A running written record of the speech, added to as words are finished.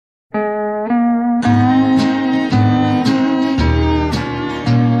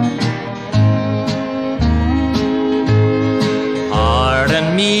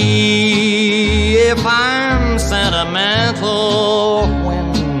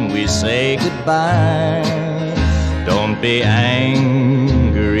we say goodbye. Don't be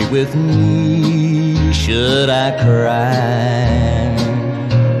angry with me should I cry.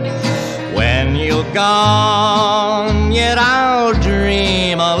 When you're gone, yet I'll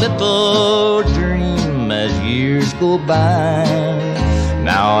dream a little dream as years go by.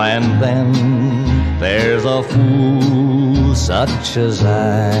 Now and then there's a fool such as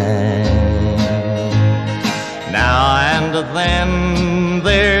I. Now and then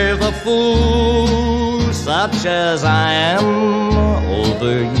there's a fool such as I am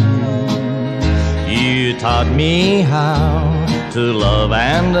over you. You taught me how to love,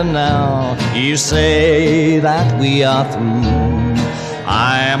 and now you say that we are through.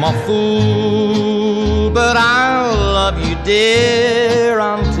 I am a fool, but I'll love you, dear,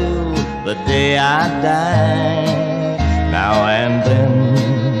 until the day I die. Now and then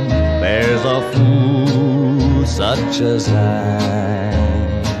there's a fool such as I.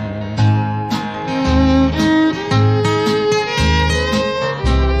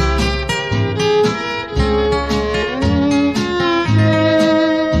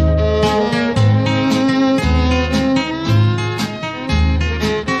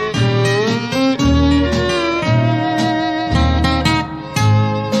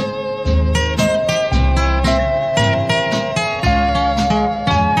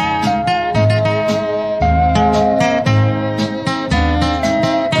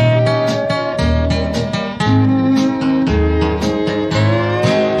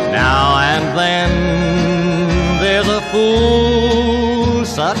 Fool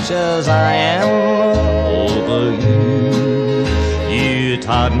such as I am over you. You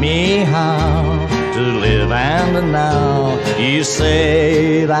taught me how to live, and now you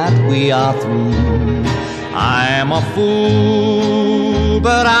say that we are through. I am a fool,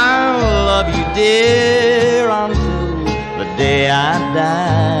 but I'll love you, dear, until the day I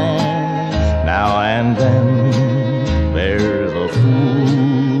die. Now and then there's a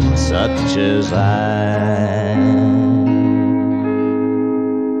fool such as I.